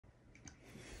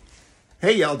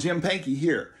Hey y'all, Jim Pankey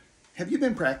here. Have you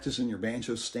been practicing your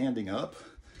banjo standing up?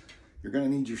 You're going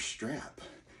to need your strap.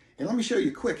 And let me show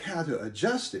you quick how to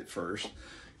adjust it first.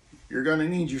 You're going to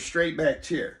need your straight back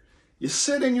chair. You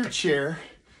sit in your chair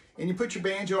and you put your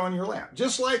banjo on your lap,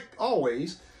 just like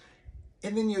always.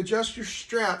 And then you adjust your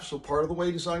strap so part of the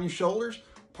weight is on your shoulders,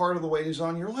 part of the weight is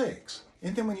on your legs.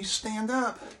 And then when you stand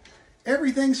up,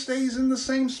 everything stays in the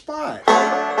same spot.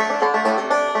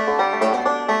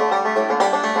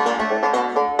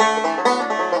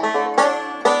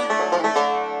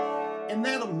 And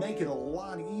that'll make it a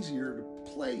lot easier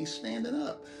to play standing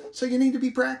up. So you need to be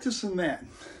practicing that.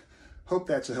 Hope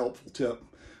that's a helpful tip.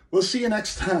 We'll see you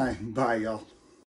next time. Bye, y'all.